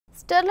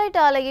Sterlite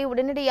ஆலையை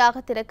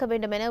உடனடியாக திறக்க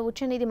வேண்டும் என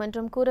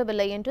உச்சநீதிமன்றம்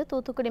கூறவில்லை என்று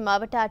தூத்துக்குடி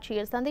மாவட்ட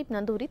ஆட்சியர் சந்தீப்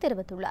நந்தூரி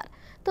தெரிவித்துள்ளார்.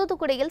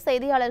 தூத்துக்குடியில்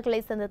செய்தியாளர்களை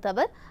சந்தித்த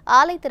அவர்,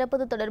 ஆலை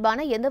திறப்பது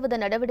தொடர்பான எந்தவித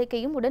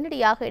நடவடிக்கையும்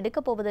உடனடியாக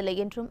எடுக்கப் போவதில்லை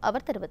என்றும்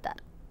அவர்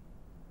தெரிவித்தார்.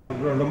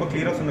 ரொம்ப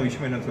கிளியரா சொன்ன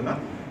விஷயம் என்னன்னு சொன்னா,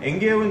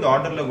 எங்கேயோ இந்த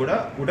ஆர்டர்ல கூட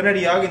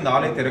உடனடியாக இந்த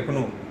ஆலை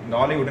திறக்கணும், இந்த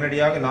ஆலை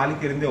உடனடியாக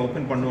நாளைக்கு இருந்து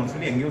ஓபன் பண்ணுவோம்னு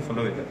சொல்லி எங்கேயும்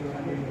சொல்லவே இல்லை.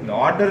 இந்த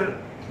ஆர்டர்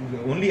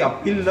only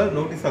அப்பீல்ல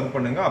நோட்டீஸ் அது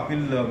பண்ணுங்க,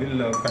 அப்பீல்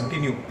வில்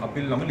கண்டினியூ,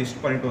 அப்பீல் நம்ம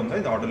லிஸ்ட் பண்ணிட்டு வந்தா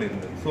இந்த ஆர்டர்ல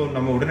இருந்தது. ஸோ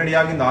நம்ம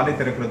உடனடியாக இந்த ஆலை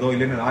திறக்கிறதோ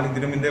இல்லைன்னா நாளைக்கு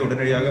தினமிந்தே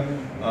உடனடியாக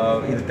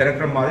இது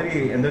திறக்கிற மாதிரி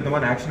எந்த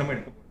விதமான ஆக்ஷனும்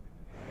எடுக்க.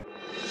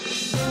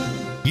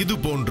 இது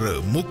போன்ற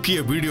முக்கிய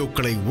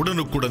வீடியோக்களை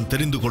உடனுக்குடன்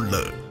தெரிந்து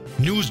கொள்ள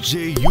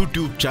NewsJ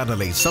யூடியூப்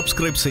சேனலை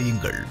சப்ஸ்கிரைப்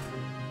செய்யுங்கள்.